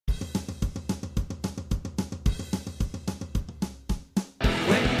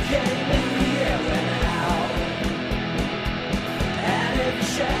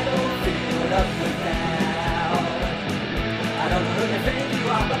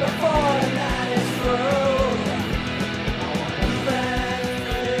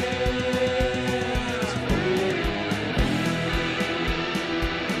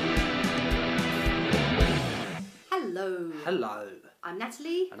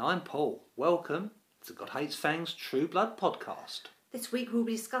Natalie. And I'm Paul. Welcome to God Hates Fangs True Blood podcast. This week we'll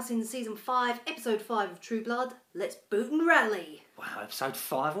be discussing Season 5, Episode 5 of True Blood, Let's Boot and Rally. Wow, episode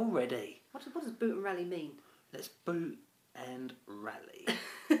 5 already. What does boot and rally mean? Let's boot and rally.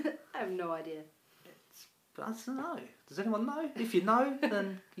 I have no idea. But I don't know. Does anyone know? If you know,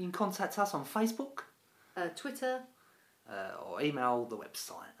 then you can contact us on Facebook. Twitter. Or email the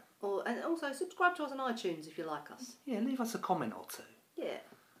website. And also subscribe to us on iTunes if you like us. Yeah, leave us a comment or two. Yeah.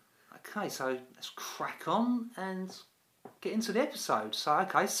 Okay, so let's crack on and get into the episode. So,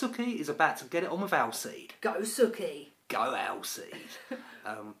 okay, Suki is about to get it on with Alcide. Go Suki. Go Alcide.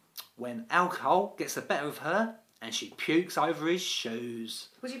 When alcohol gets the better of her and she pukes over his shoes.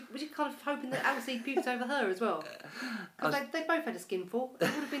 Was you kind of hoping that Alcide puked over her as well? Because they both had a skinful. It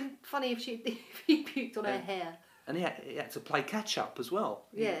would have been funny if he puked on her hair. And he had to play catch up as well.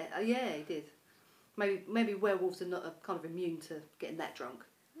 Yeah, he did. Maybe werewolves are not kind of immune to getting that drunk.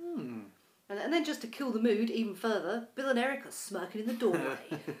 And then just to kill the mood even further, Bill and Eric are smirking in the doorway.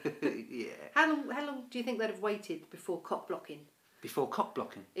 Yeah. How long do you think they'd have waited before cock blocking? Before cock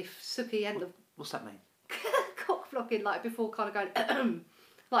blocking? If Suki hadn't What's that mean? cock blocking, like before kind of going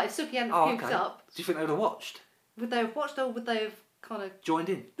like if Suki hadn't puked up. Do you think they would have watched? Would they have watched or would they have kind of joined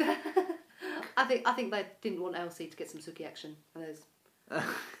in? I think they didn't want Elsie to get some Suki action. And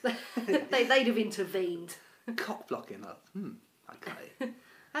they'd have intervened. Cock blocking? Okay.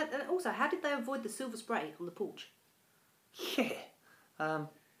 And also, how did they avoid the silver spray on the porch? Yeah.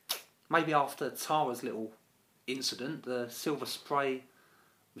 Maybe after Tara's little incident, the silver spray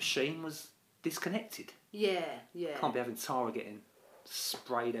machine was disconnected. Yeah. Can't be having Tara getting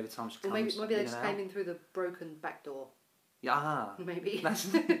sprayed every time she comes. Or maybe they just came in through the broken back door. Yeah. Maybe. Yes.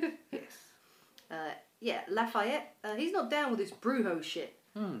 Lafayette, he's not down with this Brujo shit.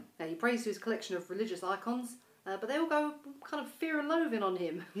 He prays to his collection of religious icons, but they all go kind of fear and loathing on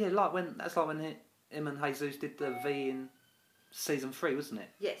him. Yeah, that's like when him and Jesus did the V in season 3, wasn't it?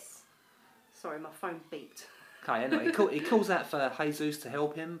 Yes. Sorry, my phone beeped. Okay, anyway, he calls out for Jesus to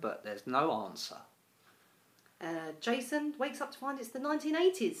help him, but there's no answer. Jason wakes up to find it's the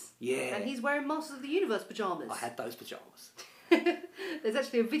 1980s. Yeah. And he's wearing Masters of the Universe pyjamas. I had those pyjamas. There's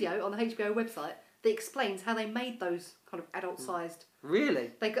actually a video on the HBO website that explains how they made those kind of adult-sized...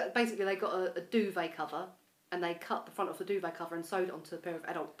 Really? They got a duvet cover, and they cut the front of the duvet cover and sewed it onto a pair of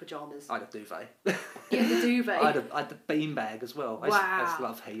adult pyjamas. I had a duvet. You had the duvet? I had the beanbag as well. Wow. I just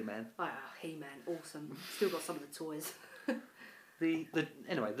love He-Man. Wow, He-Man, awesome. Still got some of the toys.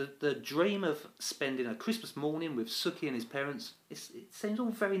 The dream of spending a Christmas morning with Suki and his parents, it seems all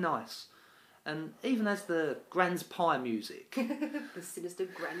very nice. And even as the Grand Pie music. The sinister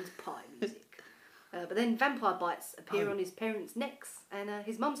Grand Pie music. But then vampire bites appear on his parents' necks, and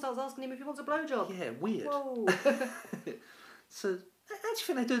his mum starts asking him if he wants a blowjob. Yeah, weird. Whoa. So, how do you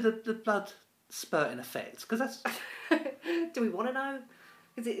think they do the blood spurting effect? Because that's... Do we want to know?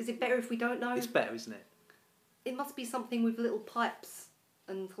 Is it better if we don't know? It's better, isn't it? It must be something with little pipes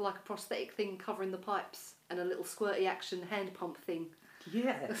and like a prosthetic thing covering the pipes and a little squirty action hand pump thing.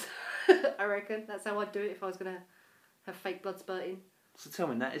 Yeah. I reckon that's how I'd do it if I was going to have fake blood spurting. So tell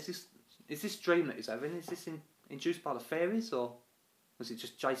me, Nat, is this dream that he's having, is this induced by the fairies, or was it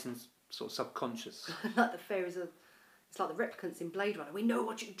just Jason's sort of subconscious? Like the fairies it's like the replicants in Blade Runner. We know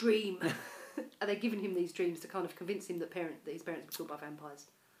what you dream. Are they giving him these dreams to kind of convince him that his parents were killed by vampires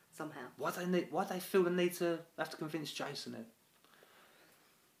somehow? Why do they feel the need to have to convince Jason then?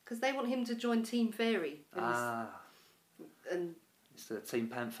 Because they want him to join Team Fairy. And it's the Team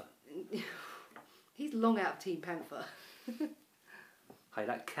Panther. He's long out of Team Panther. Hey,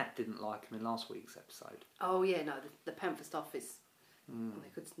 that cat didn't like him in last week's episode. Oh yeah, no, the Panther stuff is...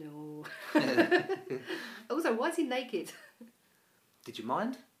 No. Also, why is he naked? Did you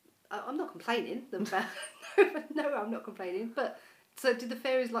mind? I'm not complaining. No, I'm not complaining. But so did the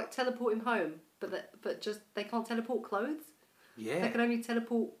fairies like teleport him home? But just they can't teleport clothes. Yeah. They can only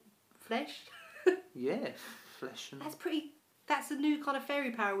teleport flesh. Yeah, flesh and... That's a new kind of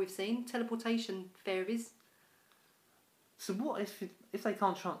fairy power we've seen. Teleportation fairies. So what if they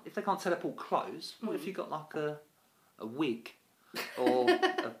can't teleport clothes? What if you got like a wig or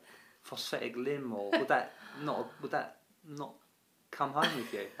a prosthetic limb, or would that not come home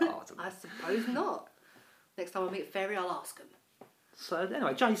with you? Oh, I don't know. I suppose not. Next time I meet a fairy, I'll ask him. So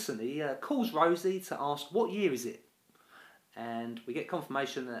anyway, Jason, he calls Rosie to ask what year is it, and we get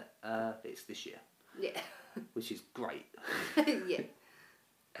confirmation that it's this year. Yeah. Which is great. Yeah.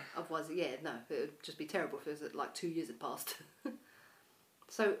 Otherwise, it would just be terrible if it was like 2 years had passed.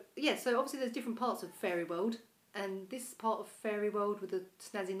 So obviously there's different parts of Fairy World, and this part of Fairy World with the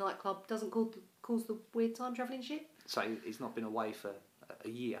snazzy nightclub doesn't cause the weird time travelling shit. So he's not been away for a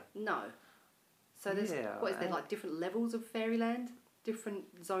year. No. So there's what is there like different levels of fairyland, different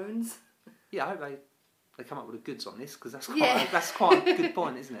zones. Yeah, I hope they come up with the goods on this because that's quite a good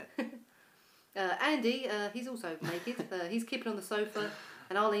point, isn't it? Andy, he's also naked. He's kipping on the sofa,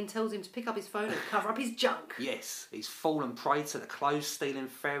 and Arlene tells him to pick up his phone and cover up his junk. Yes, he's fallen prey to the clothes-stealing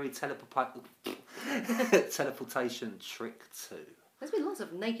fairy teleportation trick too. There's been lots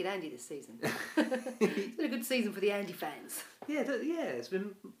of naked Andy this season. It's been a good season for the Andy fans. Yeah, it's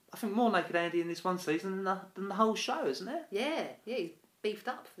been, I think, more naked Andy in this one season than the whole show, isn't it? Yeah, he's beefed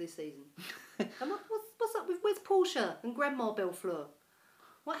up for this season. And what's up with, where's Portia and Grandma Bellefleur?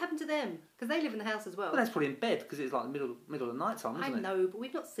 What happened to them? Because they live in the house as well. Well, that's probably in bed because it's like the middle of the night time, isn't it? I know, but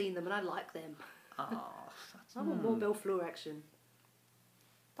we've not seen them and I like them. Oh, I want more Bellefleur action.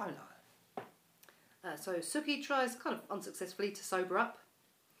 Don't know. So Suki tries kind of unsuccessfully to sober up,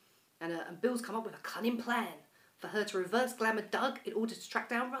 and Bill's come up with a cunning plan for her to reverse glamour Doug in order to track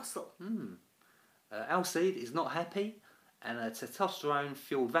down Russell. Alcide is not happy, and a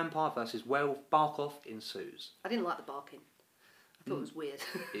testosterone-fueled vampire versus werewolf bark-off ensues. I didn't like the barking. I thought it was weird.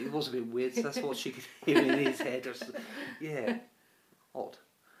 It was a bit weird, so that's what she could hear in his head. Yeah, odd.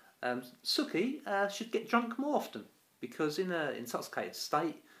 Suki should get drunk more often, because in an intoxicated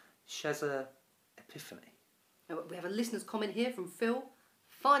state, she has a epiphany. We have a listener's comment here from Phil.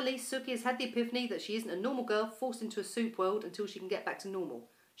 Finally, Suki has had the epiphany that she isn't a normal girl forced into a soup world until she can get back to normal.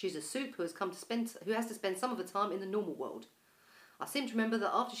 She's a soup who has to spend some of her time in the normal world. I seem to remember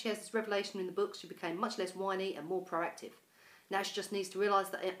that after she has this revelation in the books, she became much less whiny and more proactive. Now she just needs to realise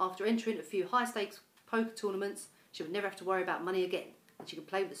that after entering a few high-stakes poker tournaments, she will never have to worry about money again, and she can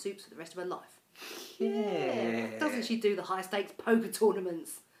play with the soups for the rest of her life. Yeah. Doesn't she do the high-stakes poker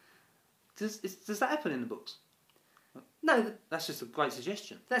tournaments? Does that happen in the books? No. That's just a great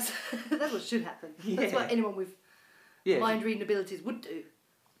suggestion. That's what should happen. Yeah. That's what anyone with mind-reading abilities would do.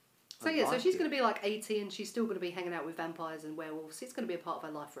 So so she's going to be like 80 and she's still going to be hanging out with vampires and werewolves. It's going to be a part of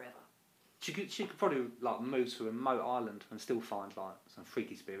her life forever. She could probably like move to a remote island and still find like some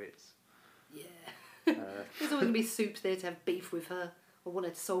freaky spirits. Yeah. There's always going to be soups there to have beef with her or want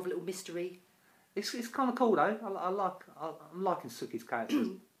her to solve a little mystery. It's kind of cool though. I'm liking Suki's character.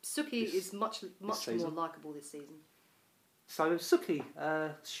 Suki is much more likeable this season. So Suki,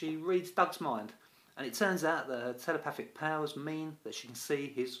 she reads Doug's mind, and it turns out that her telepathic powers mean that she can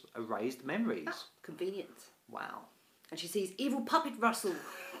see his erased memories. Ah, convenient. Wow. And she sees evil Puppet Russell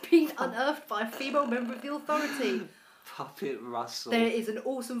being unearthed by a female member of the Authority. Puppet Russell. There is an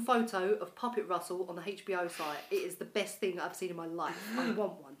awesome photo of Puppet Russell on the HBO site. It is the best thing I've seen in my life. I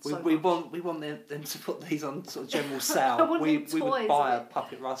want one so much. We want them to put these on sort of general sale. we would buy a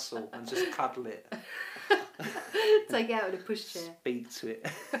Puppet Russell and just cuddle it. Take it out in a pushchair. Speak to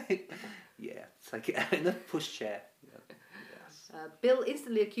it. Yeah, take it out in a pushchair. Yeah. Yes. Bill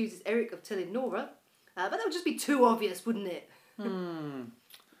instantly accuses Eric of telling Nora, but that would just be too obvious, wouldn't it?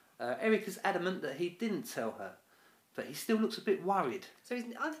 Eric is adamant that he didn't tell her, but he still looks a bit worried. So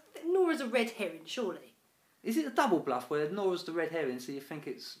Nora's a red herring, surely. Is it a double bluff where Nora's the red herring, so you think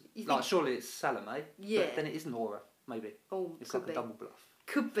it's surely it's Salome? Yeah. But then it is Nora, maybe. Oh, it's like a double bluff.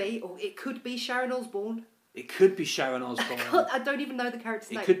 Could be, or it could be Sharon Osbourne. It could be Sharon Osbourne. I don't even know the character's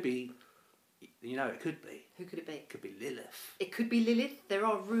name. It could be. It could be. Who could it be? It could be Lilith. It could be Lilith. There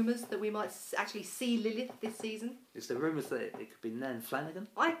are rumours that we might actually see Lilith this season. Is there rumours that it could be Nan Flanagan?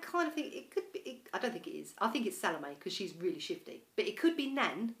 I kind of think it could be. I don't think it is. I think it's Salome because she's really shifty. But it could be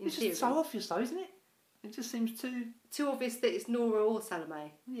Nan in it's theory. Just so obvious though, isn't it? It just seems too obvious that it's Nora or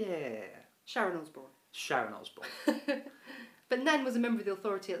Salome. Yeah. Sharon Osbourne. Sharon Osbourne. But Nan was a member of the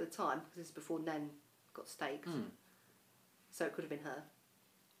Authority at the time because this is before Nan got staked. So it could have been her.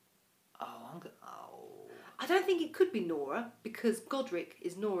 I don't think it could be Nora because Godric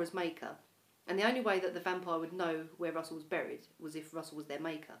is Nora's maker, and the only way that the vampire would know where Russell was buried was if Russell was their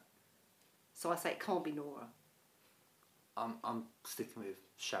maker. So I say it can't be Nora. I'm sticking with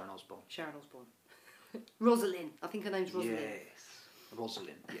Sharon Osbourne. Sharon Osbourne. Rosalind. I think her name's Rosalind. Yes.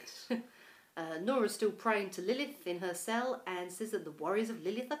 Rosalind, yes. Nora's still praying to Lilith in her cell and says that the warriors of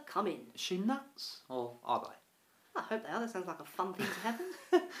Lilith are coming. Is she nuts? Or are they? I hope they are. That sounds like a fun thing to happen.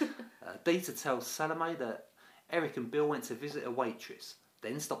 Dita tells Salome that Eric and Bill went to visit a waitress,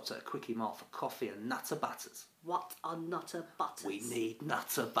 then stopped at a Quickie Mart for coffee and Nutter Butters. What are Nutter Butters? We need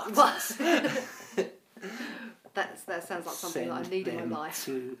Nutter Butters. What? That sounds like something that I need in my life.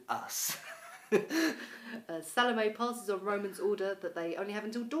 To us. Salome passes on Roman's order that they only have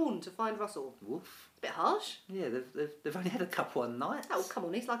until dawn to find Russell. Woof. Bit harsh. Yeah, they've only had a couple of nights. Oh, come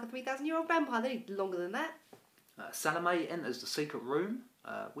on, he's like a 3,000-year-old vampire. They need longer than that. Salome enters the secret room,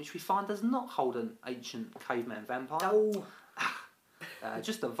 which we find does not hold an ancient caveman vampire. Oh.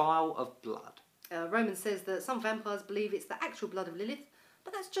 Just a vial of blood. Roman says that some vampires believe it's the actual blood of Lilith,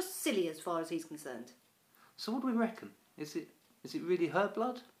 but that's just silly as far as he's concerned. So what do we reckon? Is it really her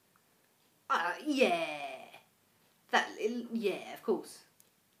blood? Yeah. Yeah, of course.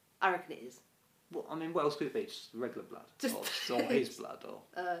 I reckon it is. What else could it be? Just regular blood? Or his blood? Or...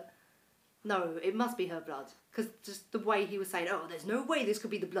 No, it must be her blood. Because just the way he was saying, oh, there's no way this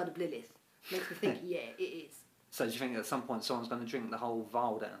could be the blood of Lilith, makes me think, yeah, it is. So do you think at some point someone's going to drink the whole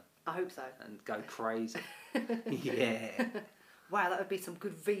vial down? I hope so. And go crazy? Yeah. Wow, that would be some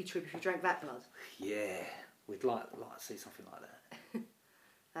good V-trip if you drank that blood. Yeah. We'd like to see something like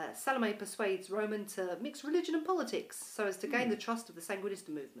that. Salome persuades Roman to mix religion and politics so as to gain the trust of the Sanguinista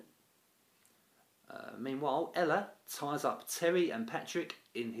movement. Meanwhile, Ella ties up Terry and Patrick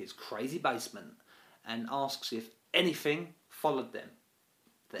in his crazy basement and asks if anything followed them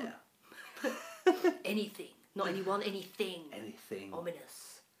there. Anything. Not anyone, anything. Anything.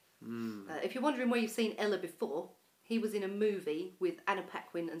 Ominous. If you're wondering where you've seen Ella before, he was in a movie with Anna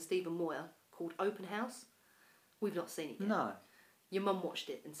Paquin and Stephen Moyer called Open House. We've not seen it yet. No. Your mum watched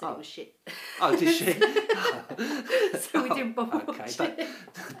it and said it was shit. Oh, did she? So we didn't bother watching it.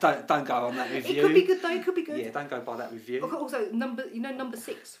 Don't go on that review. It could be good though, it could be good. Yeah, don't go by that review. Also, number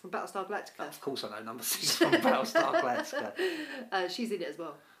 6 from Battlestar Galactica. Of course I know number 6 from Battlestar Galactica. She's in it as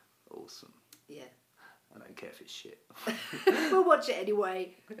well. Awesome. Yeah. I don't care if it's shit. We'll watch it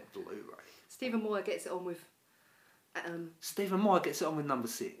anyway. Blu-ray. Stephen Moyer gets it on with... Stephen Moyer gets it on with number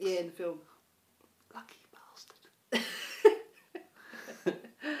 6. Yeah, in the film. Lucky bastard.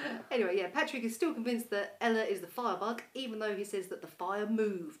 Anyway, yeah, Patrick is still convinced that Ella is the firebug, even though he says that the fire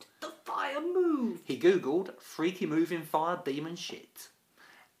moved. The fire moved! He googled freaky moving fire demon shit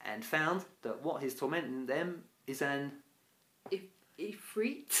and found that what is tormenting them is an...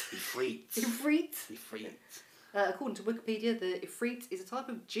 Ifrit? Ifrit. Ifrit? Ifrit. According to Wikipedia, the Ifrit is a type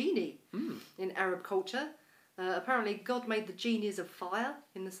of genie in Arab culture. Apparently, God made the genies of fire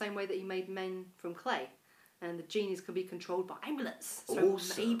in the same way that he made men from clay. And the genies can be controlled by amulets. So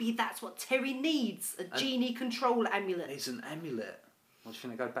maybe that's what Terry needs, a genie control amulet. It's an amulet. I'm just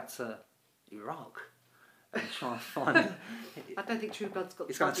going to go back to Iraq and try and find... I don't think True Blood's got the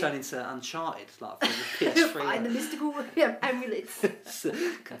It's going to turn into Uncharted, like for the PS3. Find the mystical amulets.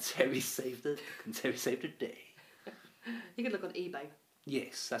 Can Terry save the day? You can look on eBay.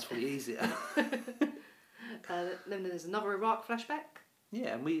 Yes, that's probably easier. Then there's another Iraq flashback.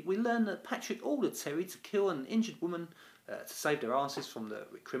 Yeah, and we learn that Patrick ordered Terry to kill an injured woman to save their asses from the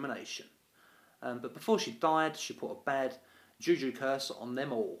recrimination. But before she died, she put a bad juju curse on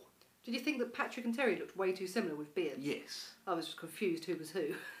them all. Did you think that Patrick and Terry looked way too similar with beards? Yes. I was just confused who was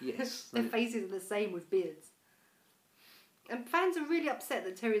who. Yes. Their faces are the same with beards. And fans are really upset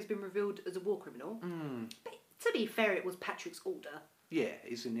that Terry has been revealed as a war criminal. But to be fair, it was Patrick's order. Yeah,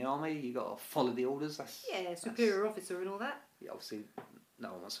 he's in the army, you got to follow the orders. Superior officer and all that. Yeah, obviously,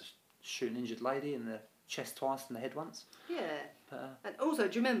 no one wants to shoot an injured lady in the chest twice and the head once. Yeah. And also,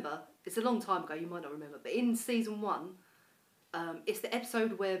 do you remember, it's a long time ago, you might not remember, but in season 1, it's the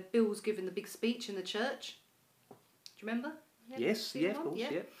episode where Bill's giving the big speech in the church. Do you remember? Yes, yeah, of course,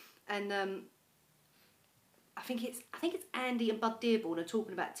 yeah. And I think it's Andy and Bud Dearborn are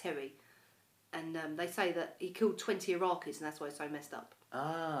talking about Terry. And they say that he killed 20 Iraqis and that's why he's so messed up.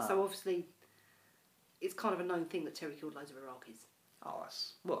 Ah. So obviously, it's kind of a known thing that Terry killed loads of Iraqis. Oh,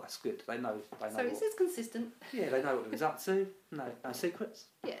 that's good. They know. So it's consistent. Yeah, they know what he was up to. No secrets.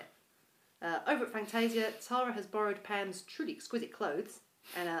 Yeah. Over at Fantasia, Tara has borrowed Pam's truly exquisite clothes,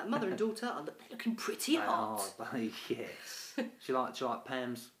 and mother and daughter are looking pretty hot. Oh, yes. She liked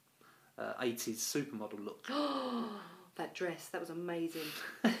Pam's 80s supermodel look. That dress, that was amazing.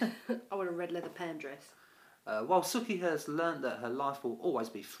 I want a red leather Pam dress. While Suki has learnt that her life will always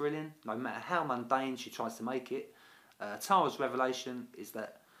be thrilling, no matter how mundane she tries to make it, Tara's revelation is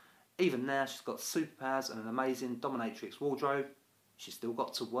that even now she's got superpowers and an amazing dominatrix wardrobe, she's still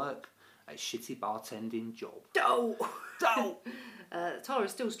got to work a shitty bartending job.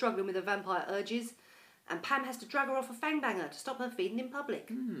 Tara's still struggling with her vampire urges, and Pam has to drag her off a fangbanger to stop her feeding in public.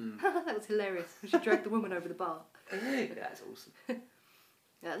 That was hilarious. She dragged the woman over the bar. Yeah, that's awesome.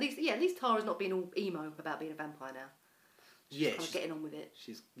 At least Tara's not being all emo about being a vampire now. She's kind of getting on with it.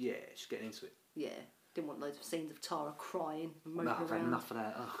 She's getting into it. Yeah, didn't want loads of scenes of Tara crying and moping No, I've had around. enough of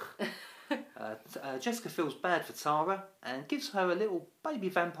that. Jessica feels bad for Tara and gives her a little baby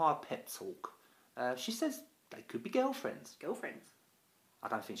vampire pep talk. She says they could be girlfriends. Girlfriends? I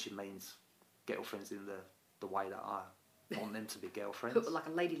don't think she means girlfriends in the way that I want them to be girlfriends. Like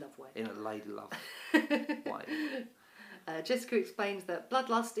a lady love way. In a lady love way. Jessica explains that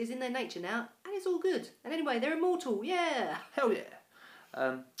bloodlust is in their nature now, and it's all good. And anyway, they're immortal, yeah! Hell yeah!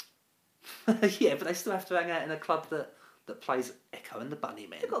 Yeah, but they still have to hang out in a club that plays Echo and the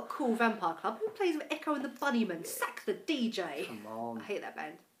Bunnymen. They've got a cool vampire club. Who plays with Echo and the Bunnymen? Sack the DJ. Come on. I hate that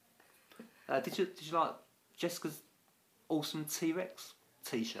band. Did you like Jessica's awesome T-Rex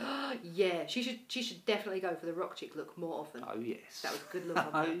T-shirt? Yeah, she should definitely go for the rock chick look more often. Oh yes. That was a good look on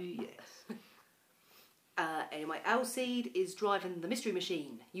Oh her. yes. Anyway, Alcide is driving the mystery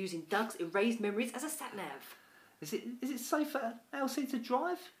machine using Doug's erased memories as a sat nav. Is it safe for Elsie to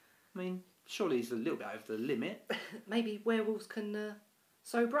drive? I mean, surely he's a little bit over the limit. Maybe werewolves can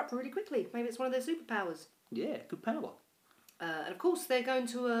sober up really quickly. Maybe it's one of their superpowers. Yeah, good power. And of course, they're going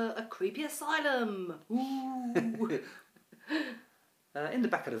to a creepy asylum. Ooh. In the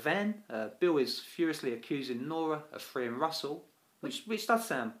back of the van, Bill is furiously accusing Nora of freeing Russell, which does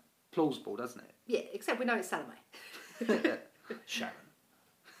sound plausible, doesn't it? Yeah, except we know it's Salome. Sharon.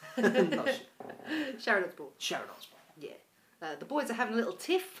 Not Sharon Osbourne. Sharon Osbourne. Yeah. The boys are having a little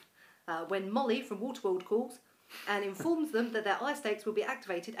tiff when Molly from Waterworld calls and informs them that their eye stakes will be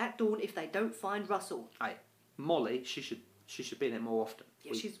activated at dawn if they don't find Russell. Hey, Molly, she should be in it more often.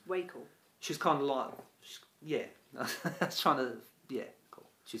 Yeah, she's way cool. She's kind of like, yeah. That's trying to, yeah, cool.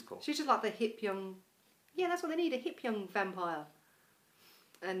 She's cool. She's just like the hip young. Yeah, that's what they need, a hip young vampire.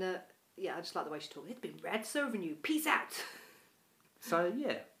 And yeah, I just like the way she talks. It's been rad serving you. Peace out. So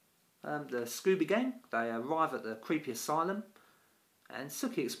yeah, the Scooby Gang, they arrive at the creepy asylum, and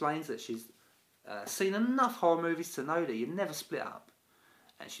Sookie explains that she's seen enough horror movies to know that you never split up,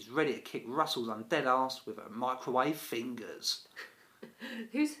 and she's ready to kick Russell's undead ass with her microwave fingers.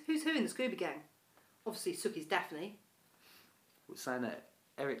 Who's who in the Scooby Gang? Obviously, Sookie's Daphne. We're saying that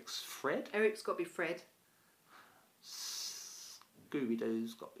Eric's Fred. Eric's got to be Fred. Scooby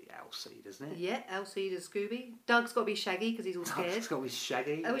Doo's got to be Alcide, isn't it? Yeah, Alcide is Scooby. Doug's got to be Shaggy because he's all scared. It's got to be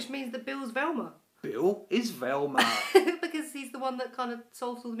Shaggy. Which means that Bill's Velma. Bill is Velma. Because he's the one that kind of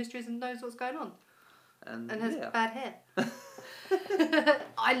solves all the mysteries and knows what's going on. And has yeah. bad hair.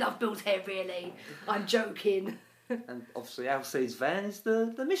 I love Bill's hair, really. I'm joking. And obviously Alcide's van is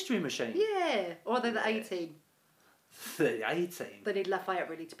the mystery machine. Yeah. Or are they the A-team? The A-team. They need Lafayette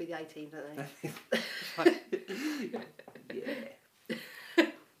really to be the A-team, don't they? Yeah.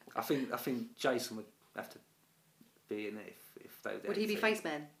 I think Jason would have to be in it if they were the Would he be A-team. Face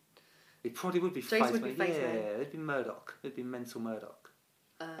Man? He probably would be Jason Face would Man. be Face yeah, Man. it'd be Murdoch. It'd be Mental Murdoch.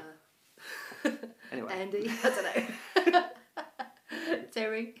 Anyway. Andy, I don't know.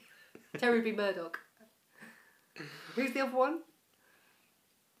 Terry would be Murdoch. Who's the other one?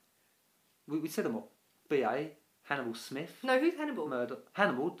 We said them all. B.A., Hannibal Smith. No, who's Hannibal? Murdoch.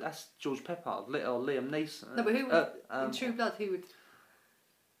 Hannibal, that's George Peppard, or Liam Neeson. No, but who would, in True Blood, who would...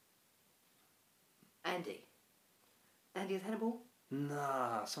 Andy. Andy is Hannibal?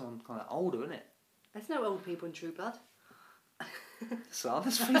 Nah, someone kind of older, isn't it? There's no old people in True Blood. So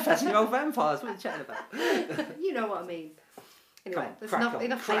there's 3,000-year-old vampires. What are you chatting about? You know what I mean. Anyway, Come on, there's crack on,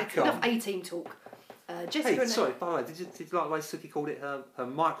 enough crack enough on. A-team talk. Jessica Hey, and sorry, by the way, did you like the way Sookie called it her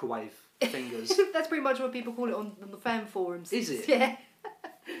microwave fingers? That's pretty much what people call it on the fan forums. Is it? Yeah.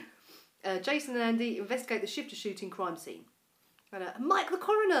 Jason and Andy investigate the shifter shooting crime scene. And Mike the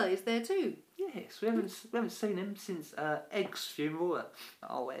coroner is there too. Yes, we haven't seen him since Egg's funeral.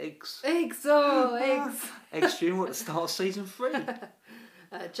 Eggs. Eggs, oh, eggs. Egg's funeral at the start of season 3.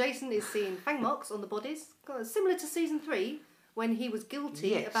 Jason is seeing fang marks on the bodies, similar to season 3 when he was guilty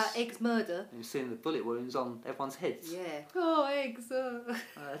Yes. about Egg's murder. And you're seeing the bullet wounds on everyone's heads. Yeah. Oh, eggs.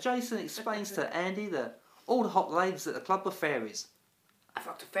 Jason explains to Andy that all the hot ladies at the club were fairies. I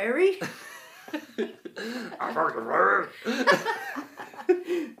fucked a fairy. I fucked a fairy.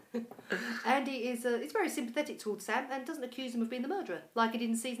 Andy is very sympathetic towards Sam and doesn't accuse him of being the murderer, like he did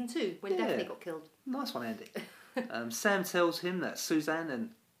in season 2 when Yeah. Daphne got killed. Nice one, Andy. Sam tells him that Suzanne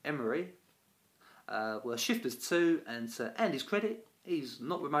and Emery were shifters too, and to Andy's credit, he's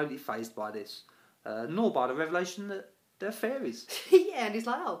not remotely fazed by this, nor by the revelation that they're fairies. Yeah, and he's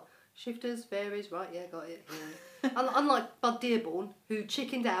like, oh, shifters, fairies, right, yeah, got it. Yeah. Unlike Bud Dearborn, who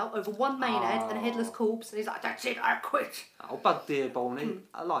chickened out over one Maynard and a headless corpse, and he's like, that's it, I quit. Oh, Bud Dearborn,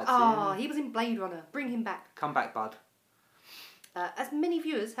 I liked Oh, him. he was in Blade Runner. Bring him back. Come back, Bud. As many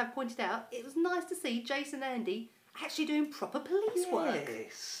viewers have pointed out, it was nice to see Jason and Andy actually doing proper police work.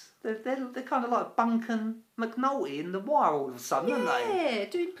 Yes. They're kind of like Bunk and McNulty in The Wire all of a sudden, aren't they? Yeah,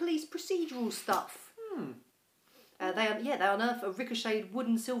 doing police procedural stuff. They unearth a ricocheted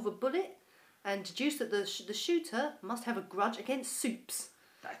wooden silver bullet and deduce that the shooter must have a grudge against Soups.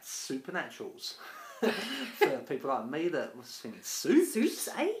 That's Supernaturals. For people like me that was thinking, Soups? Soups,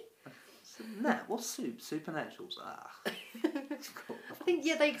 eh? Nah, what's Soups? Supernaturals. Cool. I think,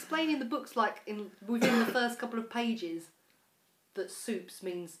 yeah, they explain in the books, like, within the first couple of pages. that soups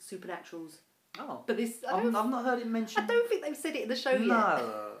means supernaturals. Oh, But this, I've not heard it mentioned. I don't think they've said it in the show yet.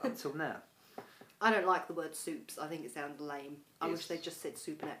 No, until now. I don't like the word soups. I think it sounds lame. I Yes. wish they just said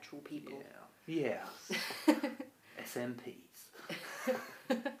supernatural people. Yeah. SMPs.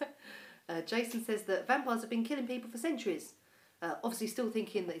 Jason says that vampires have been killing people for centuries. Obviously still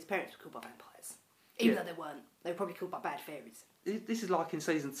thinking that his parents were killed by vampires. Even though they weren't. They were probably killed by bad fairies. This is like in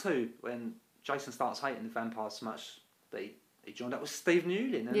season 2 when Jason starts hating the vampires so much that he joined up with Steve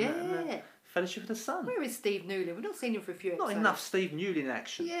Newlin and the Fellowship of the Sun. Where is Steve Newlin? We've not seen him for a few episodes. Not enough Steve Newlin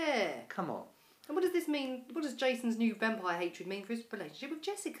action. Yeah. Come on. And what does this mean? What does Jason's new vampire hatred mean for his relationship with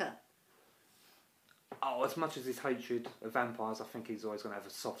Jessica? Oh, as much as his hatred of vampires, I think he's always going to have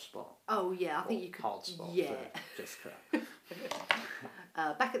a soft spot. Oh yeah, I think you could. Hard spot Yeah. for Jessica.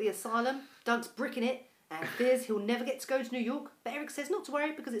 Back at the asylum, Doug's bricking it and fears he'll never get to go to New York. But Eric says not to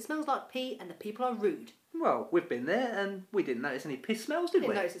worry because it smells like pee and the people are rude. Well, we've been there and we didn't notice any piss smells, did we?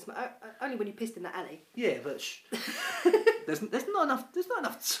 Didn't notice it only when you pissed in the alley. Yeah, but there's not enough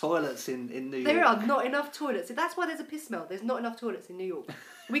toilets in New York. There are not enough toilets. That's why there's a piss smell. There's not enough toilets in New York.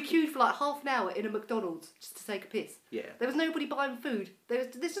 We queued for like half an hour in a McDonald's just to take a piss. Yeah. There was nobody buying food.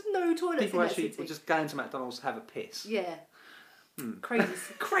 There's just no toilets People in that actually city. were just going to McDonald's to have a piss. Yeah.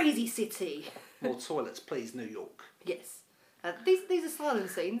 Crazy city. More toilets, please, New York. Yes. These asylum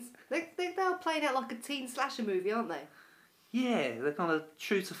scenes, they're playing out like a teen slasher movie, aren't they? Yeah, they're kind of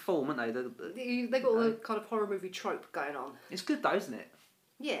true to form, aren't they? They got all the kind of horror movie trope going on. It's good though, isn't it?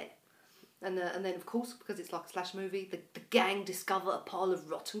 Yeah. And then, of course, because it's like a slasher movie, the gang discover a pile of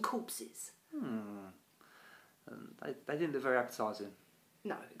rotten corpses. They didn't look very appetising.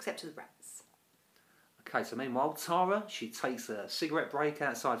 No, except to the rats. Okay, so meanwhile, Tara, she takes a cigarette break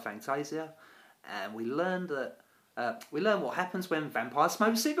outside Fantasia, and we learn what happens when vampires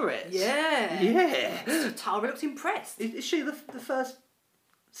smoke cigarettes. Yeah. Yeah. Tara looks impressed. Is she the first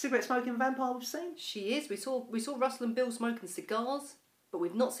cigarette smoking vampire we've seen? She is. We saw Russell and Bill smoking cigars, but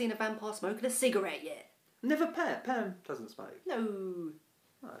we've not seen a vampire smoking a cigarette yet. Never Pam. Pam doesn't smoke. No.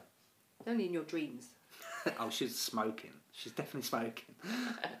 No. Only in your dreams. Oh, she's smoking. She's definitely smoking.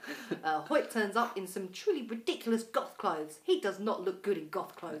 Hoyt turns up in some truly ridiculous goth clothes. He does not look good in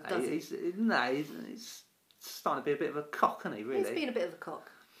goth clothes, does he? He's starting to be a bit of a cock, isn't he, really? He's being a bit of a cock.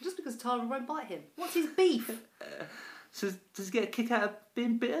 Just because Tara won't bite him. What's his beef? So does he get a kick out of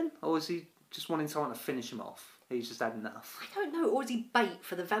being bitten? Or is he just wanting someone to finish him off? He's just had enough. I don't know. Or is he bait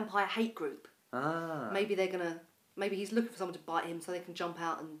for the vampire hate group? Ah. Maybe he's looking for someone to bite him so they can jump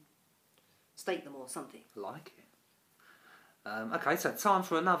out and stake them or something. I like it. Okay, so time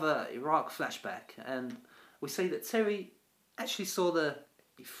for another Iraq flashback. And we see that Terry actually saw the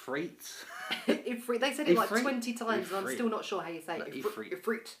Ifrit. Ifrit. They said it like Ifrit? 20 times and I'm Ifrit. still not sure how you say it.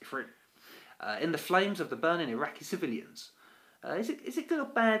 Ifrit. In the flames of the burning Iraqi civilians. Is it good or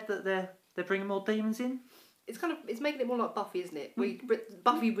bad that they're bringing more demons in? It's making it more like Buffy, isn't it?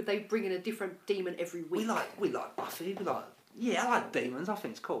 Buffy, would they bring in a different demon every week? We like Buffy. I like demons. I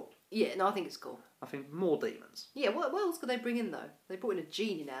think it's cool. Yeah, no, I think it's cool. I think more demons. Yeah, what else could they bring in though? They brought in a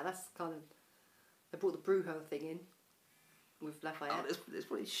genie now. That's kind of... They brought the Brujo thing in with Lafayette. Oh, there's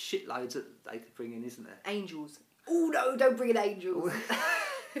probably shitloads that they could bring in, isn't there? Angels. Oh no, don't bring in angels.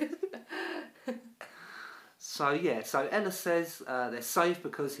 So Ella says they're safe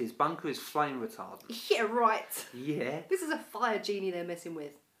because his bunker is flame retardant. Yeah, right. Yeah. This is a fire genie they're messing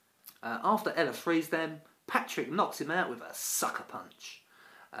with. After Ella frees them, Patrick knocks him out with a sucker punch.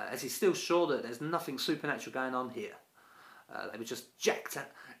 As he's still sure that there's nothing supernatural going on here. They were just jacked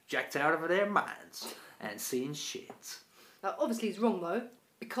out of their minds and seeing shit. Obviously he's wrong though,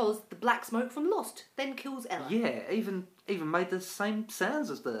 because the black smoke from Lost then kills Ella. Yeah, even made the same sounds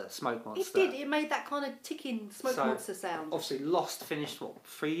as the smoke monster. It did. It made that kind of ticking smoke monster sound. Obviously, Lost finished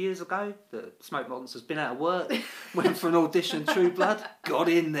 3 years ago. The smoke monster's been out of work. Went for an audition. True Blood got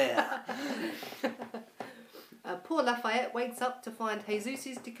in there. Poor Lafayette wakes up to find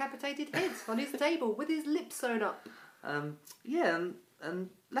Jesus' decapitated head on his table with his lips sewn up. And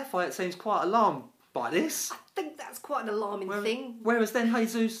Lafayette seems quite alarmed by this. I think that's quite an alarming thing. Whereas then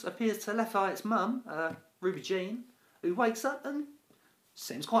Jesus appears to Lafayette's mum, Ruby Jean, who wakes up and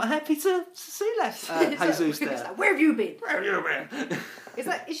seems quite happy to see Jesus there. Like, where have you been? Where have you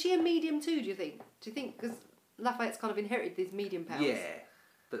been? Is she a medium too, do you think? Do you think, because Lafayette's kind of inherited these medium powers? Yeah,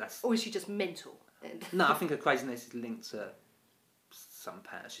 but that's... Or is she just mental? No, I think her craziness is linked to some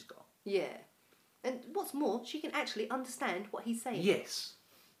power she's got. Yeah. And what's more, she can actually understand what he's saying. Yes.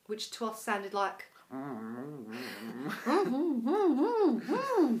 Which to us sounded like... It's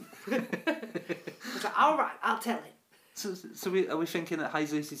like, alright, I'll tell him. So are we thinking that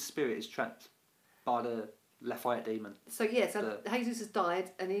Jesus' spirit is trapped by the Lafayette demon. So Jesus has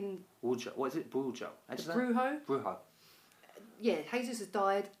died, and in Brujo. What is it? Brujo. Brujo. Yeah, Jesus has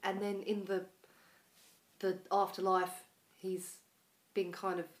died, and then in the afterlife, he's been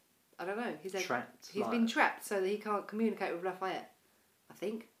kind of, I don't know, Trapped. He's been trapped so that he can't communicate with Lafayette. I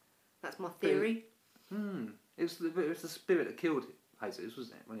think that's my theory. It was the spirit that killed Jesus,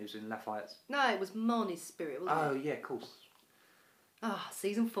 wasn't it? When he was in Lafayette's. No, it was Marnie's spirit, wasn't it? Oh yeah, of course.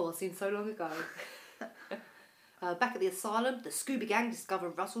 Season 4 seemed so long ago. Back at the asylum, the Scooby Gang discover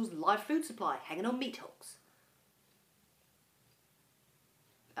Russell's live food supply hanging on meat hooks.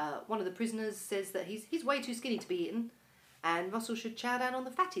 One of the prisoners says that he's way too skinny to be eaten, and Russell should chow down on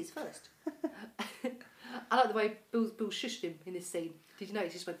the fatties first. I like the way Bill shushed him in this scene. Did you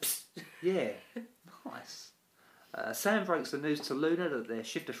notice? He just went, psst. Yeah, nice. Sam breaks the news to Luna that their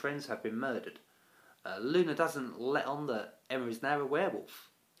shifter friends have been murdered. Luna doesn't let on that Emma is now a werewolf.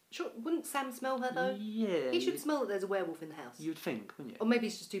 Sure, wouldn't Sam smell her though? Yeah. He should smell that there's a werewolf in the house. You'd think, wouldn't you? Or maybe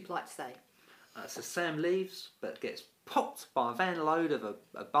he's just too polite to say. So Sam leaves, but gets popped by a van load of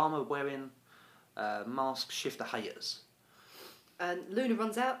Obama-wearing masked shifter haters. And Luna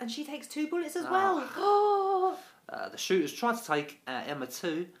runs out and she takes 2 bullets as Ah. well. The shooters try to take Emma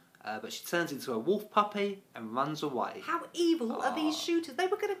too, but she turns into a wolf puppy and runs away. How evil are these shooters? They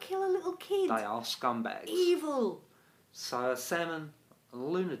were going to kill a little kid. They are scumbags. Evil. So Sam and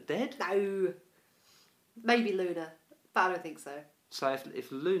Luna dead? No. Maybe Luna, but I don't think so. So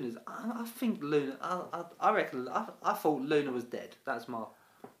if Luna's... I think Luna... I reckon... I thought Luna was dead. That's my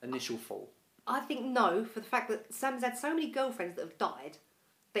initial thought. I think no, for the fact that Sam's had so many girlfriends that have died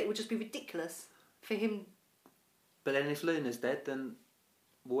that it would just be ridiculous for him. But then if Luna's dead, then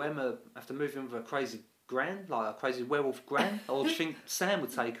will Emma have to move in with a crazy gran? Like a crazy werewolf gran? Or do you think Sam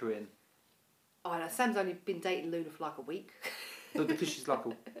would take her in? Oh no, Sam's only been dating Luna for like a week. But because she's like a...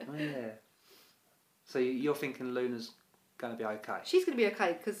 Oh, yeah. So you're thinking Luna's going to be okay? She's going to be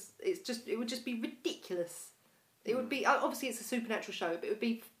okay because it would just be ridiculous. It would be, obviously it's a supernatural show, but it would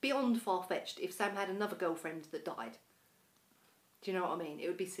be beyond far-fetched if Sam had another girlfriend that died. Do you know what I mean? It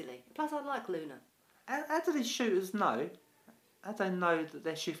would be silly. Plus I like Luna. How do these shooters know? How do they know that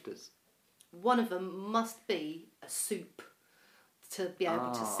they're shifters? One of them must be a soup to be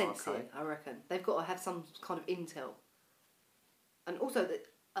able to sense it, I reckon. They've got to have some kind of intel. And also, that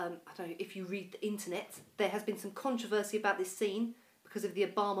I don't know, if you read the internet, there has been some controversy about this scene because of the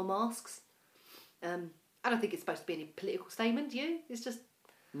Obama masks. I don't think it's supposed to be any political statement, do you? It's just...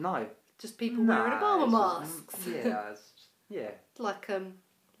 No. Just people wearing Obama masks. Yeah. Like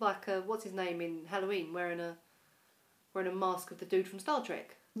what's his name in Halloween, wearing a mask of the dude from Star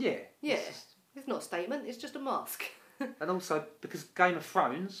Trek. Yeah. Yeah. It's not a statement, it's just a mask. And also, because Game of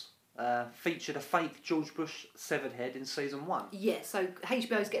Thrones featured a fake George Bush severed head in season 1. Yeah, so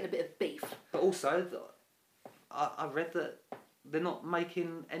HBO's getting a bit of beef. But also, I read that they're not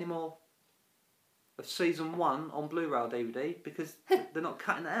making any more of season 1 on Blu-ray or DVD because they're not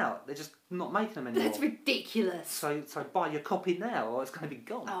cutting it out. They're just not making them anymore. That's ridiculous. So buy your copy now or it's going to be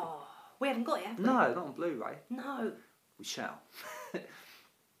gone. Oh, we haven't got it, have we? No, not on Blu-ray. No. We shall.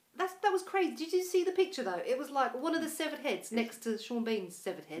 That was crazy. Did you see the picture though? It was like one of the severed heads next to Sean Bean's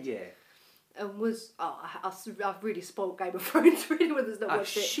severed head. Yeah. And was... I've really spoiled Game of Thrones for anyone that's not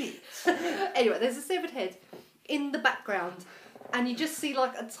watched it. Shit. Anyway, there's a severed head in the background and you just see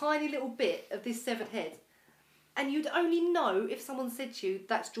like a tiny little bit of this severed head and you'd only know if someone said to you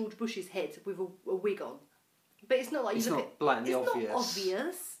that's George Bush's head with a wig on. But it's not like it's you look not at... blatantly it's obvious. Not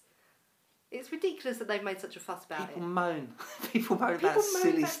obvious. It's ridiculous that they've made such a fuss about People it. moan. People moan about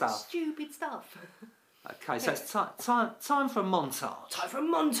silly stuff. Stupid stuff. Okay, so it's time for a montage. Time for a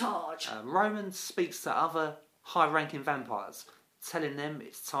montage. Roman speaks to other high-ranking vampires, telling them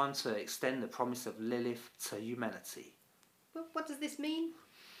it's time to extend the promise of Lilith to humanity. Well, what does this mean?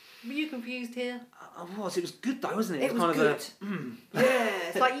 Were you confused here? It was good though, wasn't it? It was good. Yeah,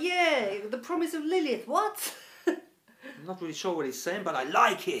 it's like, the promise of Lilith. What? I'm not really sure what he's saying, but I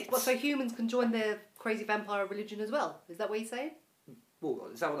like it. What, so humans can join their crazy vampire religion as well? Is that what he's saying? Well,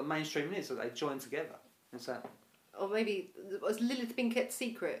 is that what the mainstream is? That they join together? Is that? Or maybe has Lilith been kept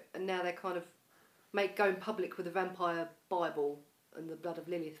secret and now they're kind of going public with the vampire Bible and the blood of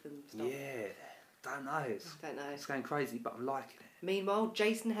Lilith and stuff? Yeah, don't know. I don't know. It's going crazy, but I'm liking it. Meanwhile,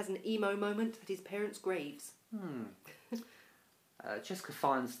 Jason has an emo moment at his parents' graves. Jessica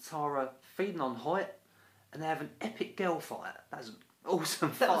finds Tara feeding on Hoyt, and they have an epic girl fight. That's an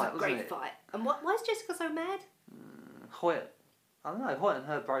awesome fight, That was a great wasn't it? fight. And why is Jessica so mad? Hoyt, I don't know. Hoyt and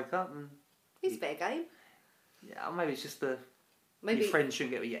her broke up, and It's fair game. yeah, maybe it's just your friend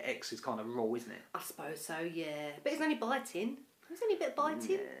shouldn't get with your ex is kind of raw, isn't it? I suppose so, yeah. But it's only biting. There's only a bit of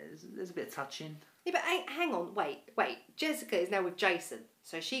biting. Yeah, there's a bit of touching. Yeah, but hang on, wait. Jessica is now with Jason,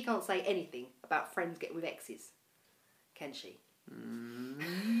 so she can't say anything about friends getting with exes, can she?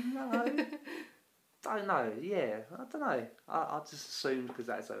 No. Don't know. Yeah, I don't know. I just assumed because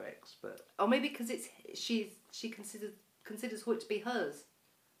that's her ex, but Or maybe because she considers Hoyt to be hers,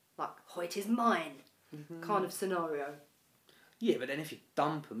 like Hoyt is mine, kind of scenario. yeah. But then if you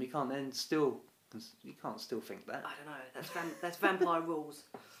dump them, you can't still think that. I don't know. That's vampire rules.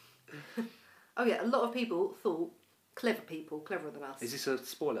 Oh yeah, a lot of people thought cleverer than us. Is this a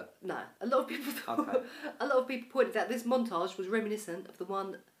spoiler? No, a lot of people thought, Okay. a lot of people pointed out this montage was reminiscent of the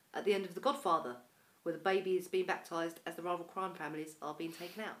one at the end of The Godfather, where the baby is being baptised as the rival crime families are being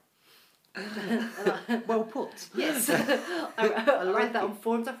taken out. Well put. Yes, I read that on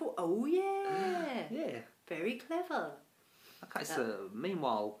forums. I thought, oh yeah, Yeah. very clever. Okay, so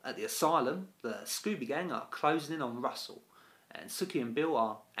meanwhile, at the asylum, the Scooby Gang are closing in on Russell, and Sookie and Bill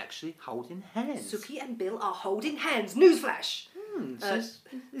are actually holding hands. Sookie and Bill are holding hands. Newsflash. So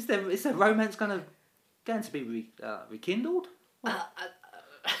is their romance going to be rekindled?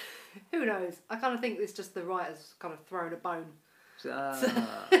 Who knows? I kind of think it's just the writers kind of throwing a bone Uh,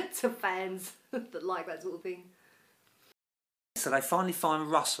 to fans that like that sort of thing. so they finally find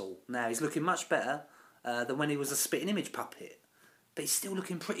Russell. Now he's looking much better than when he was a spitting image puppet, but he's still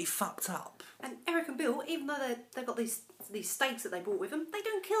looking pretty fucked up. And Eric and Bill, even though they've got these stakes that they brought with them, they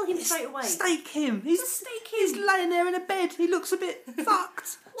don't kill him straight away. Stake him. Just stake him. He's laying there in a bed. He looks a bit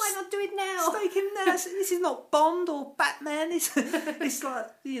fucked. Why not do it now? Stake him now. This is not Bond or Batman. It's like,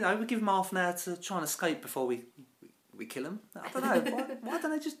 we give him half an hour to try and escape before we kill him. I don't know. Why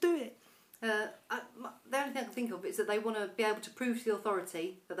don't they just do it? The only thing I can think of is that they want to be able to prove to the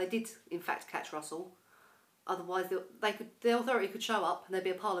authority that they did in fact catch Russell. Otherwise, the authority could show up and there'd be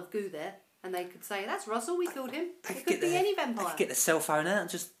a pile of goo there, and they could say, "That's Russell. We killed him." It could be any vampire. They could get the cell phone out and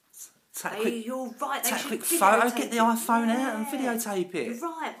just take a quick, You're right. take a quick photo. Get the iPhone out and videotape it. You're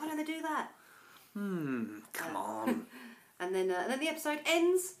right. Why don't they do that? Come on. And then the episode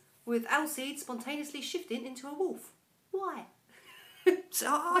ends with Alcide spontaneously shifting into a wolf. Why?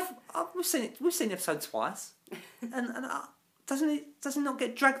 So we've seen the episode twice, and doesn't he not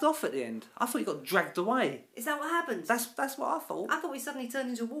get dragged off at the end? I thought he got dragged away. Is that what happened? That's what I thought. I thought we suddenly turned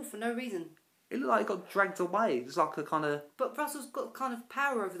into a wolf for no reason. It looked like he got dragged away. It's like a kind of. But Russell's got kind of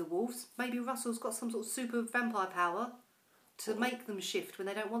power over the wolves. Maybe Russell's got some sort of super vampire power to make them shift when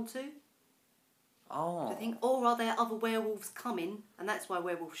they don't want to. Oh. I think, or are there other werewolves coming, and that's why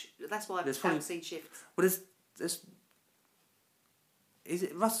Alcide shifts. Well, there's. Is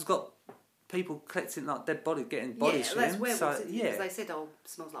it Russell's got people collecting like dead bodies, getting bodies Yeah, for that's him? werewolves. So, Because yeah. they said, "Oh,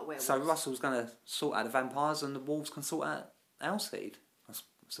 smells like werewolves." So Russell's going to sort out the vampires, and the wolves can sort out Alcide, I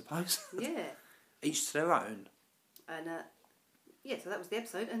suppose. Yeah. Each to their own. And so that was the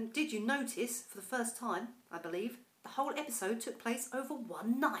episode. And did you notice, for the first time, I believe, the whole episode took place over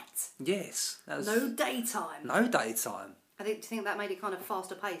one night? Yes, that was No daytime. no daytime. Do you think that made it kind of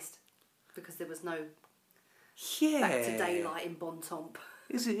faster paced? Because there was no Yeah. back to daylight in Bon Tomp.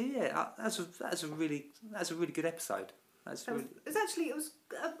 Is it? Yeah, that's a really good episode. It was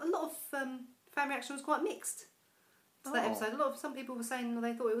a lot of fan reaction was quite mixed to that episode. Some people were saying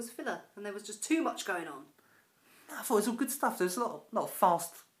they thought it was filler and there was just too much going on. I thought it was all good stuff. There was a lot of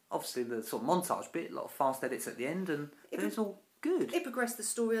fast, obviously the sort of montage bit, a lot of fast edits at the end, and it was all good. It progressed the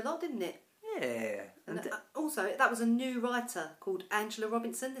story a lot, didn't it? Yeah. And also, that was a new writer called Angela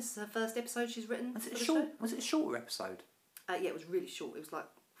Robinson. This is her first episode she's written. Was it a shorter episode? Yeah, it was really short. It was like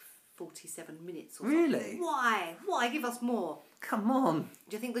 47 minutes or Really? something. Why? Why? Give us more. Come on.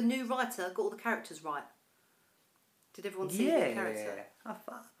 Do you think the new writer got all the characters right? Did everyone see their character?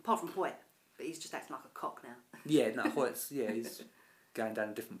 Apart from Hoyt, but he's just acting like a cock now. Yeah, no, he's going down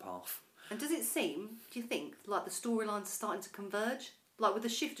a different path. And does it seem, do you think, like the storylines are starting to converge? Like with the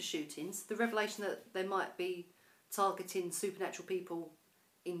shifter shootings, the revelation that they might be targeting supernatural people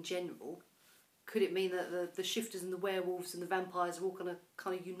in general, could it mean that the shifters and the werewolves and the vampires are all going to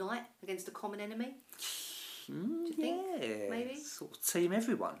kind of unite against a common enemy? Do you think? Yeah, maybe? Sort of team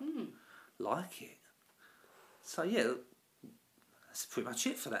everyone. Like it. So yeah, that's pretty much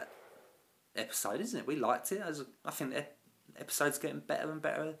it for that episode, isn't it? We liked it. I think the episode's getting better and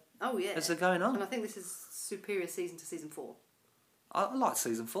better. Oh yeah. As they're going on. And I think this is superior season to season 4. I like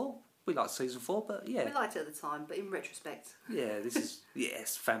season 4. We liked season 4, but yeah. We liked it at the time, but in retrospect. Yeah, this is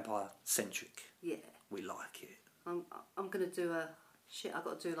it's vampire centric. Yeah. We like it. I'm gonna do a shit. I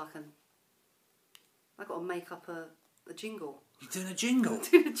got to do I got to make up a jingle. You're doing a jingle.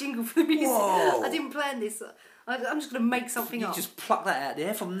 Doing a jingle for the music. Whoa. I didn't plan this. I'm just gonna make something up. You just pluck that out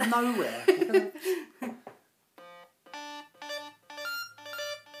there from nowhere.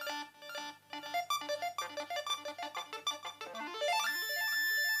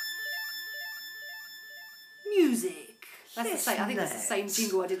 music. That's Yes, the same. I think that's the same Ned.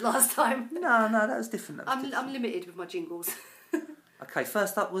 jingle I did last time. No, that was different. I'm limited with my jingles. Okay,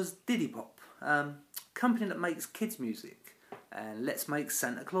 first up was Diddy Pop, company that makes kids music, and Let's Make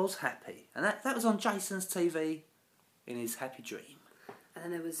Santa Claus Happy. And that was on Jason's TV in his happy dream. And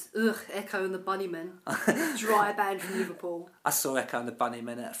then there was Echo and the Bunnymen, dry band from Liverpool. I saw Echo and the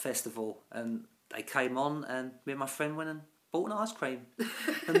Bunnymen at a festival, and they came on, and me and my friend went and bought an ice cream.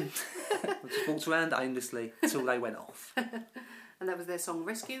 And we just walked around aimlessly until they went off. And that was their song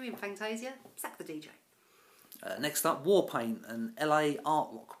Rescue in Fantasia. Sack the DJ. Next up, Warpaint, an LA art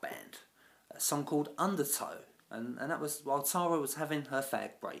rock band. A song called Undertow. And that was while Tara was having her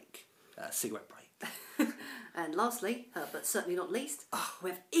fag break, cigarette break. And lastly, but certainly not least, we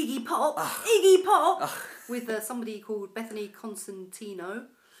have Iggy Pop. Iggy Pop! With somebody called Bethany Constantino.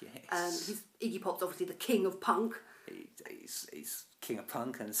 Yes. Iggy Pop's obviously the king of punk. He's king of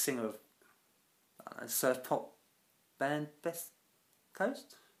punk and singer of surf pop band Best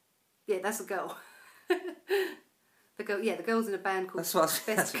Coast. Yeah, that's a girl. The girl's in a band called That's what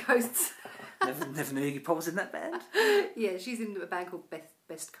Best Coast. never knew Iggy Pop was in that band. Yeah, she's in a band called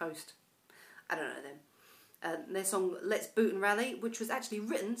Best Coast. I don't know them. Their song Let's Boot and Rally, which was actually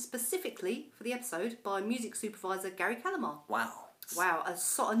written specifically for the episode by music supervisor Gary Calamar. Wow,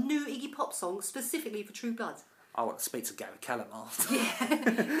 a new Iggy Pop song specifically for True Blood. I want to speak to Gary Calamar. Yeah,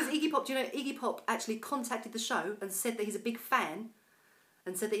 because Iggy Pop, Iggy Pop actually contacted the show and said that he's a big fan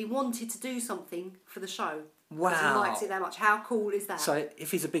and said that he wanted to do something for the show. Wow. Because he likes it that much. How cool is that? So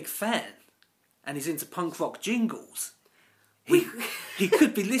if he's a big fan and he's into punk rock jingles, he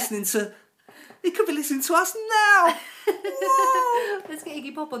could be listening to us now. Whoa! Let's get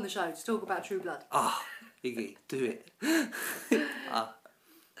Iggy Pop on the show to talk about True Blood. Iggy, do it.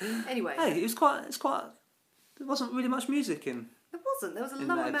 Anyway. Hey, it's quite. There wasn't really much music in. There wasn't. There was a in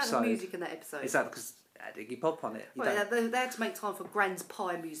low that amount episode. of music in that episode. Is that because it had Iggy Pop on it? They had to make time for Grand's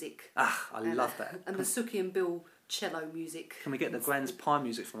Pie music. I love that. And the Suki and Bill cello music. Can we get the Grand's Pie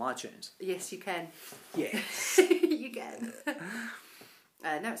music from iTunes? Yes, you can. Yes. You can.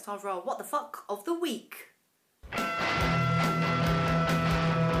 Now it's time for our What the Fuck of the Week.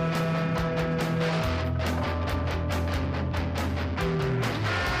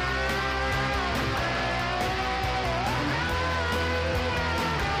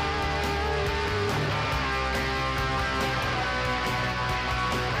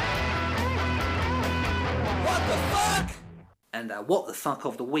 And what the fuck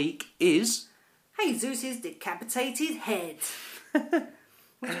of the week is... Jesus' decapitated head.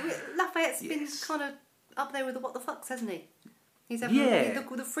 Lafayette's been kind of up there with the what the fucks, hasn't he? He's having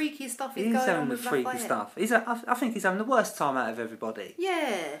the freakiest stuff is going on with Lafayette. He's having the freaky stuff. I think he's having the worst time out of everybody.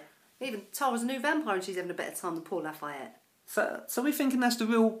 Yeah. Even Tara's a new vampire and she's having a better time than poor Lafayette. So we're thinking that's the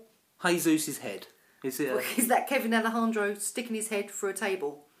real Jesus' head. Is it? Is that Kevin Alejandro sticking his head through a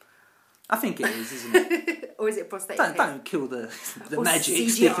table? I think it is, isn't it? Or is it a prosthetic head? Don't kill the magic CGI.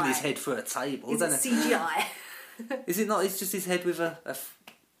 sticking his head through a table. Is it CGI? Is it not? It's just his head with a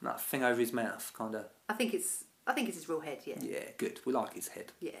thing over his mouth, kind of. I think it's his real head. Yeah. Yeah, good. We like his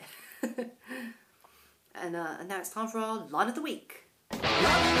head. Yeah. And now it's time for our line of the week.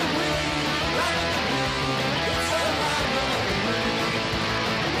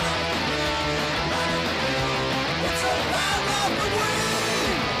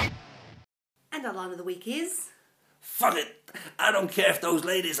 And our line of the week is... Fuck it! I don't care if those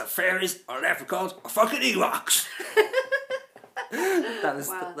ladies are fairies or leprechauns or fucking Ewoks. That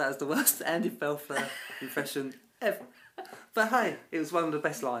was the worst Andy Belfer impression ever. But hey, it was one of the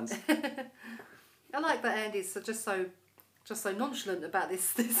best lines. I like that Andy's just so nonchalant about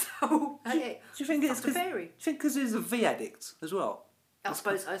this whole. Do you think it's because? fairy? Do you think because he's a V addict as well? I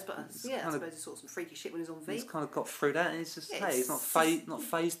suppose he saw some freaky shit when he was on V. He's kind of got through that, and he's just he's not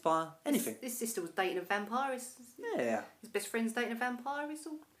phased by anything. His sister was dating a vampire. His best friend's dating a vampire. It's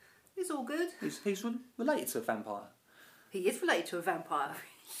all good. He's related to a vampire. He is related to a vampire.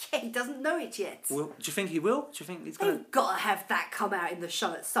 Yeah, he doesn't know it yet. Well, do you think he will? Do you think he's going to... They've got to have that come out in the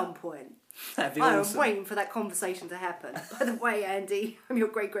show at some point. That'd be I awesome. am waiting for that conversation to happen. By the way, Andy, I'm your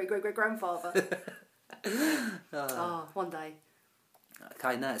great-great-great-great-grandfather. One day.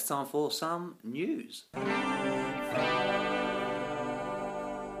 Okay, now it's time for some news.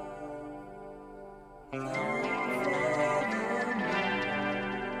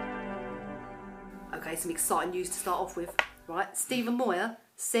 Okay, some exciting news to start off with. Right, Stephen Moyer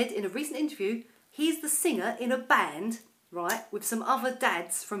said in a recent interview he's the singer in a band, right, with some other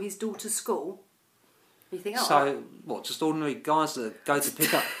dads from his daughter's school. You think, So, what? Just ordinary guys that go to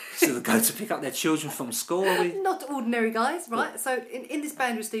pick up their children from school? Are we? Not ordinary guys, right? So in this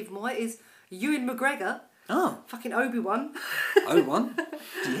band with Stephen Moyer is Ewan McGregor, Oh, Fucking Obi-Wan. Obi-Wan.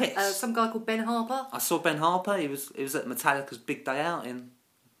 Yes. Some guy called Ben Harper. I saw Ben Harper. He was at Metallica's Big Day Out in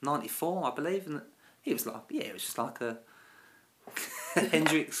 '94, I believe, and he was like, it was just like a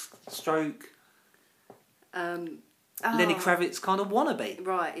Hendrix stroke. Lenny Kravitz kind of wannabe.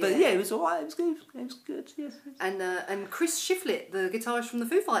 Right, yeah. But yeah, it was alright, it was good. It was good, yes. And Chris Shiflett, the guitarist from the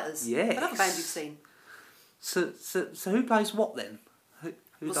Foo Fighters. Yes. Another band you've seen. So who plays what then? Who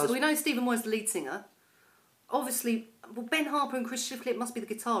Well, does... so we know Stephen Moyer's the lead singer. Obviously, well, Ben Harper and Chris Shiflett must be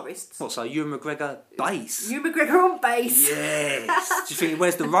the guitarists. What, so Ewan McGregor bass? Ewan McGregor on bass. Yes. Do you think he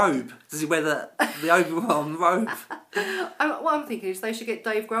wears the robe? Does he wear the Obi-Wan robe? What I'm thinking is they should get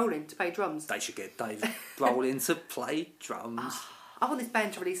Dave Grohl in to play drums. They should get Dave Grohl in to play drums. I want this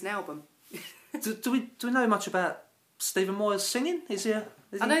band to release an album. Do we know much about Stephen Moyer's singing? Is he?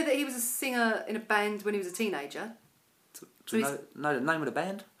 I know that he was a singer in a band when he was a teenager. Do you know the name of the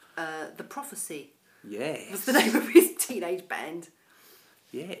band? The Prophecy Yes. was the name of his teenage band.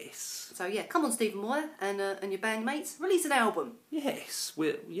 Yes. So yeah, come on, Stephen Moyer and your bandmates, release an album. Yes.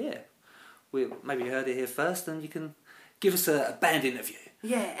 We maybe you heard it here first, and you can give us a band interview.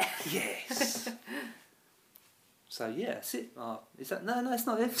 Yeah. Yes. So yeah, that's it. Oh, is that no? It's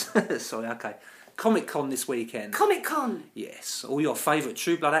not it. Sorry. Okay. Comic-Con this weekend. Comic-Con. Yes. All your favourite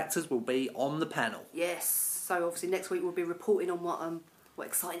True Blood actors will be on the panel. Yes. So obviously next week we'll be reporting on what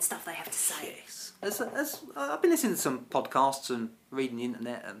exciting stuff they have to say. Yes. I've been listening to some podcasts and reading the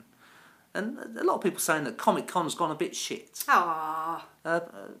internet, and a lot of people saying that Comic-Con's gone a bit shit. Ah.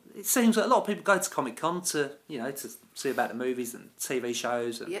 It seems that a lot of people go to Comic-Con to see about the movies and TV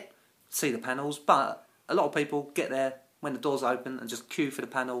shows and see the panels, but a lot of people get there when the doors open and just queue for the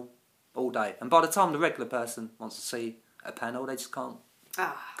panel all day. And by the time the regular person wants to see a panel, they just can't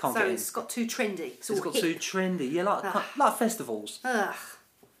So get in. it's got too trendy. It's got too trendy. Yeah, like festivals. Ugh.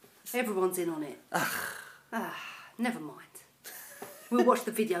 Everyone's in on it. Never mind. We'll watch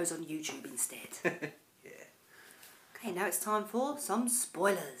the videos on YouTube instead. Yeah. Okay, now it's time for some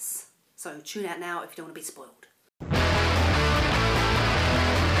spoilers. So tune out now if you don't want to be spoiled.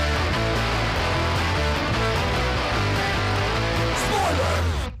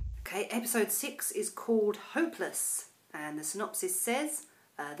 Spoiler! Okay, episode 6 is called Hopeless, and the synopsis says,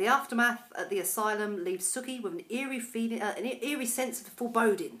 the aftermath at the asylum leaves Suki with an eerie sense of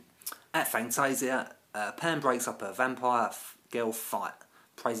foreboding. At Fantasia, Pam breaks up a vampire girl fight,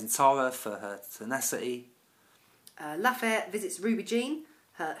 praising Tara for her tenacity. Lafayette visits Ruby Jean,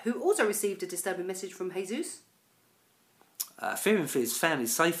 who also received a disturbing message from Jesus. Fearing for his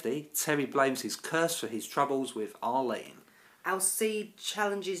family's safety, Terry blames his curse for his troubles with Arlene. Alcide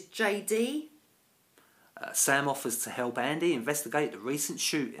challenges JD. Sam offers to help Andy investigate the recent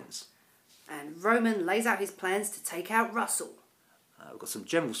shootings. And Roman lays out his plans to take out Russell. We've got some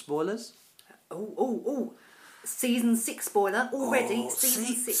general spoilers. Season 6 spoiler already. Season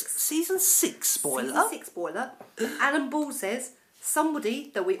 6. Season 6 spoiler? Season 6 spoiler. Alan Ball says, somebody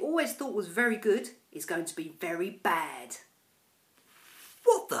that we always thought was very good is going to be very bad.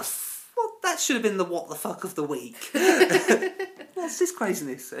 What the what? That should have been the what the fuck of the week. What's this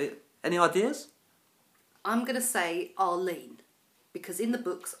craziness? Any ideas? I'm going to say Arlene. Because in the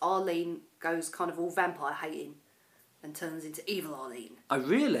books, Arlene goes kind of all vampire hating and turns into evil Arlene. Oh,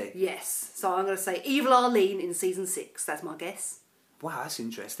 really? Yes. So I'm going to say evil Arlene in season 6. That's my guess. Wow, that's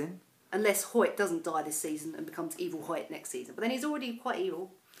interesting. Unless Hoyt doesn't die this season and becomes evil Hoyt next season. But then he's already quite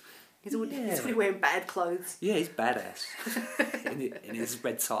evil. He's already wearing bad clothes. Yeah, he's badass. in his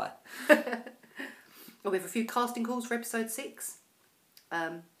red tie. We have a few casting calls for episode 6.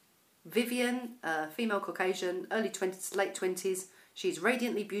 Vivian, female Caucasian, early 20s, late 20s. She's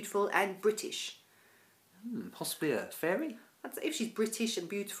radiantly beautiful and British. Possibly a fairy? If she's British and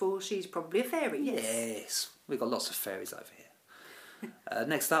beautiful, she's probably a fairy, yes. Yes. We've got lots of fairies over here.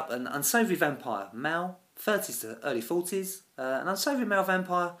 Next up, an unsavoury vampire, male, 30s to early 40s. An unsavoury male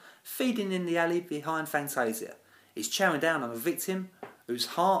vampire feeding in the alley behind Fantasia. He's chowing down on a victim whose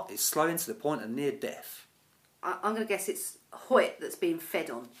heart is slowing to the point of near death. I'm going to guess it's Hoyt that's being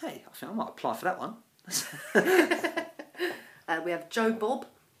fed on. Hey, I think I might apply for that one. We have Joe Bob.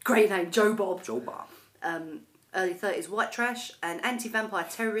 Great name, Joe Bob. Joe Bob. Early 30s white trash. An anti-vampire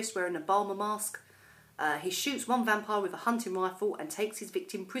terrorist wearing a Balmer mask. He shoots one vampire with a hunting rifle and takes his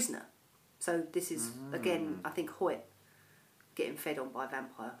victim prisoner. So this is, again, I think Hoyt getting fed on by a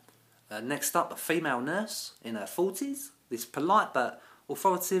vampire. Next up, a female nurse in her 40s. This polite but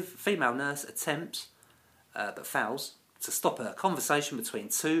authoritative female nurse attempts, but fails, to stop a conversation between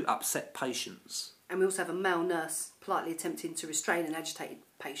two upset patients. And we also have a male nurse politely attempting to restrain an agitated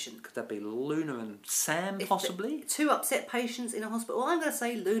patient. Could that be Luna and Sam, possibly? Two upset patients in a hospital. I'm going to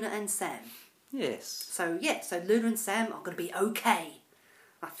say Luna and Sam. Yes. So Luna and Sam are going to be okay,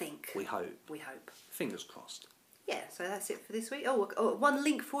 I think. We hope. We hope. Fingers crossed. Yeah, so that's it for this week. One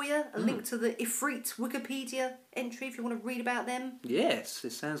link for you. A link to the Ifrit Wikipedia entry if you want to read about them. Yes,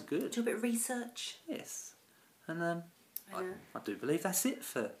 it sounds good. Do a bit of research. Yes. And I do believe that's it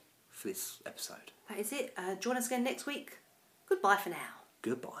for this episode. That is it. Join us again next week. Goodbye for now.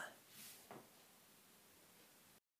 Goodbye.